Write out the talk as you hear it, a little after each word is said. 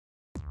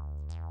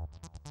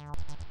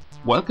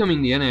Welcome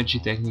in the Energy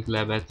Technique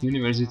Lab at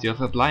University of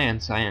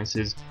Applied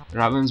Sciences,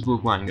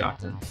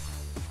 Ravensburg-Weingarten.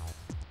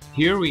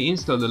 Here we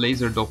install the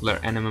Laser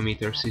Doppler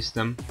Anemometer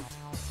system,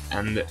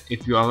 and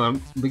if you are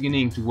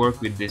beginning to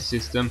work with this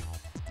system,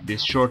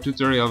 this short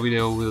tutorial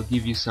video will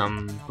give you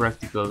some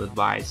practical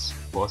advice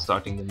for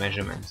starting the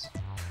measurements.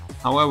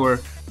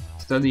 However,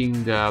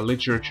 studying the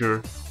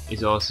literature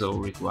is also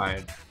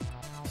required.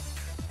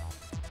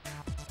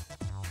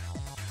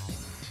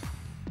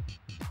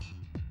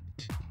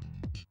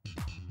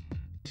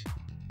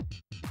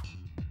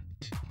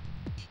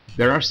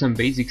 There are some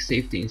basic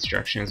safety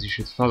instructions you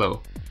should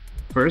follow.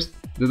 First,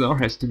 the door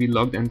has to be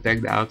locked and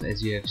tagged out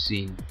as you have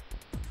seen.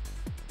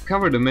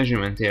 Cover the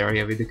measurement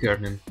area with a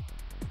curtain.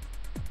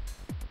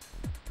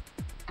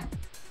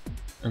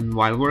 And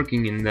while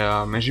working in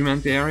the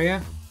measurement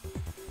area,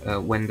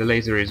 when the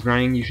laser is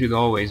running, you should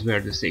always wear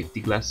the safety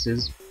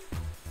glasses.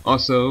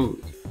 Also,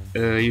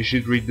 you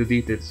should read the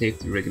detailed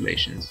safety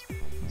regulations.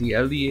 The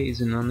LDA is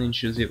a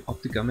non-intrusive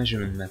optical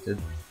measurement method,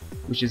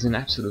 which is an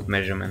absolute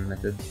measurement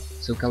method,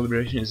 so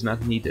calibration is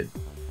not needed,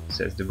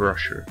 says the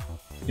brochure.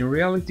 In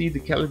reality, the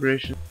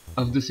calibration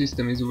of the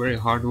system is very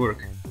hard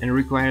work and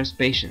requires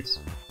patience.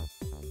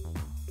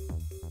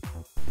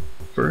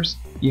 First,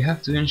 you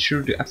have to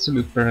ensure the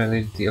absolute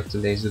parallelity of the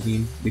laser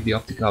beam with the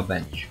optical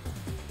bench.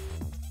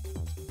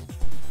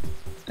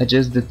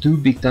 Adjust the two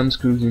big thumb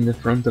screws in the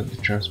front of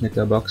the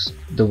transmitter box,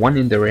 the one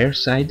in the rear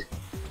side,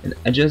 and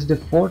adjust the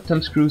 4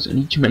 thumb screws on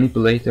each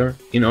manipulator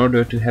in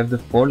order to have the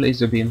 4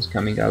 laser beams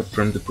coming out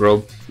from the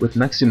probe with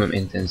maximum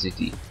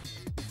intensity.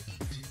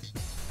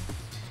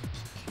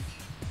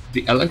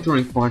 The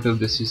electronic part of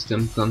the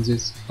system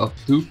consists of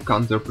 2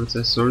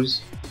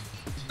 counter-processors,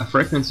 a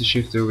frequency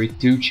shifter with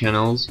 2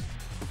 channels,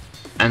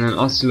 and an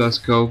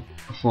oscilloscope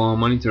for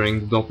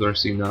monitoring the Doppler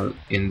signal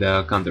in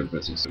the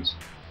counter-processors.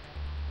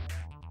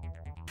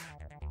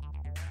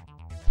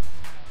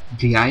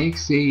 The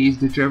IXA is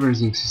the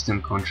traversing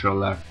system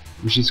controller,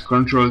 which is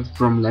controlled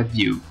from lab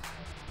view.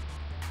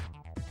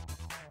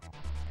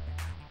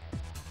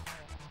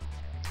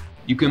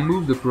 You can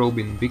move the probe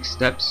in big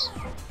steps,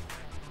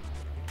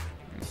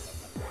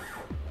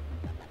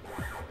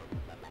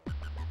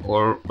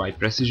 or by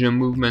precision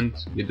movement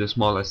with the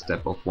smallest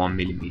step of 1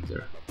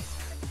 mm.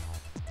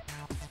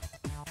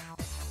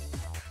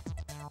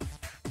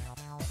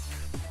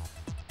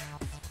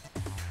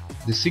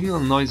 The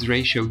signal-noise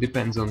ratio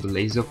depends on the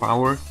laser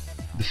power,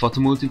 the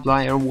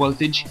photomultiplier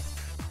voltage,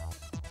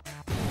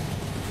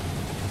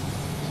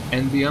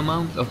 and the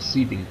amount of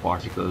seeding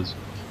particles.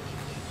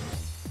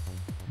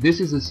 This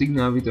is a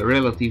signal with a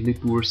relatively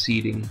poor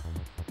seeding.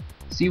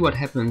 See what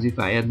happens if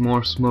I add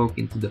more smoke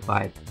into the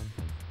pipe.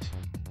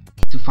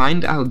 To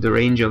find out the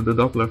range of the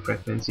Doppler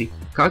frequency,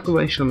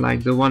 calculation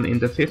like the one in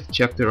the 5th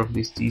chapter of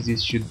this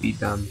thesis should be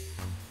done.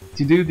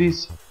 To do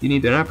this, you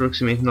need an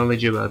approximate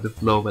knowledge about the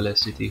flow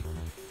velocity.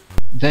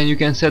 Then you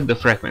can set the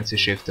frequency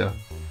shifter.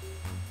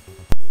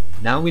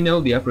 Now we know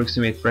the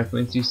approximate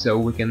frequency, so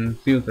we can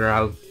filter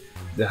out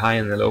the high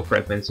and the low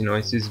frequency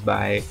noises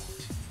by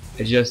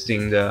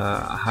adjusting the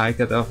high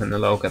cutoff and the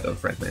low cutoff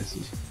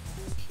frequency.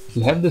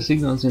 To have the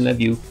signals in lab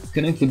view,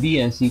 connect the B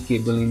and C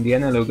cable in the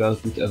analog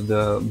output of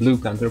the blue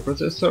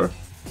counterprocessor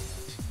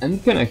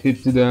and connect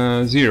it to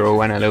the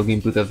 0 analog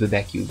input of the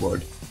DAQ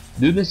board.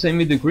 Do the same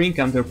with the green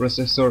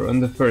counterprocessor on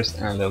the first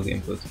analog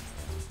input.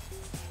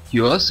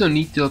 You also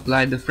need to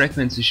apply the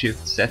frequency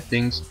shift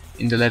settings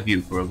in the lab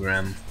view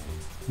program.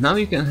 Now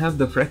you can have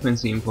the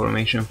frequency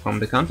information from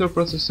the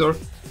counterprocessor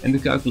and the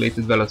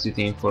calculated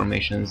velocity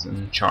informations on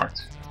the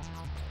chart.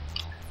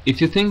 If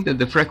you think that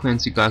the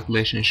frequency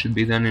calculation should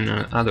be done in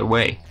another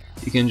way,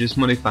 you can just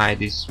modify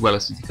this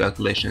velocity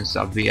calculation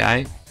sub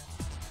VI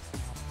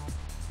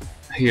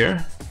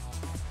here,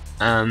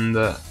 and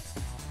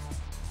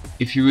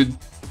if you would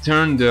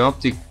turn the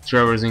optic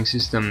traversing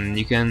system,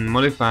 you can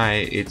modify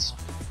its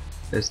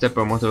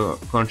stepper motor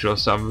control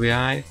sub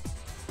VI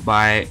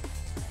by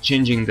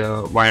changing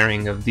the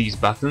wiring of these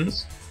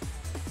buttons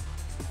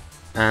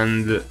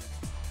and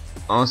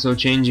also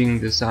changing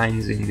the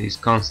signs in these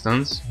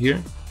constants here.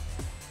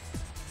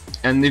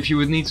 And if you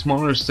would need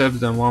smaller steps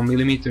than 1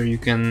 mm, you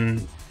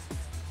can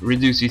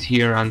reduce it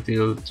here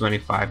until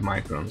 25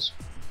 microns.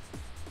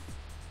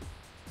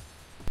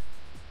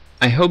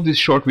 I hope this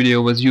short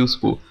video was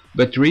useful,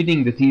 but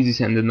reading the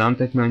thesis and the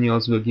non-tech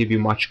manuals will give you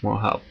much more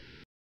help.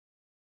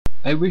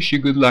 I wish you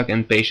good luck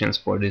and patience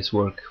for this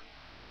work.